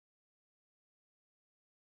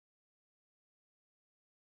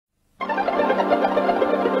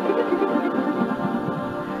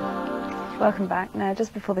Welcome back. Now,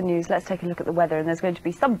 just before the news, let's take a look at the weather, and there's going to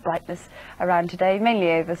be some brightness around today, mainly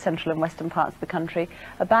over central and western parts of the country.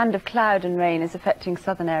 A band of cloud and rain is affecting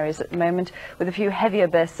southern areas at the moment, with a few heavier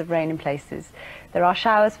bursts of rain in places. There are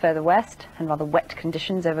showers further west and rather wet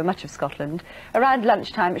conditions over much of Scotland. Around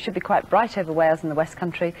lunchtime, it should be quite bright over Wales and the West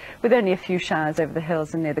Country, with only a few showers over the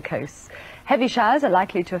hills and near the coasts. Heavy showers are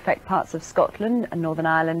likely to affect parts of Scotland and Northern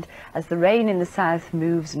Ireland as the rain in the south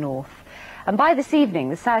moves north. And by this evening,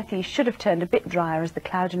 the southeast should have turned a bit drier as the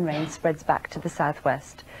cloud and rain spreads back to the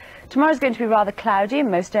southwest. Tomorrow is going to be rather cloudy in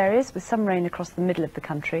most areas, with some rain across the middle of the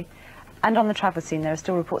country. And on the travel scene, there are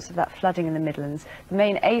still reports of that flooding in the Midlands. The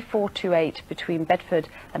main A428 between Bedford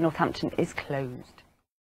and Northampton is closed.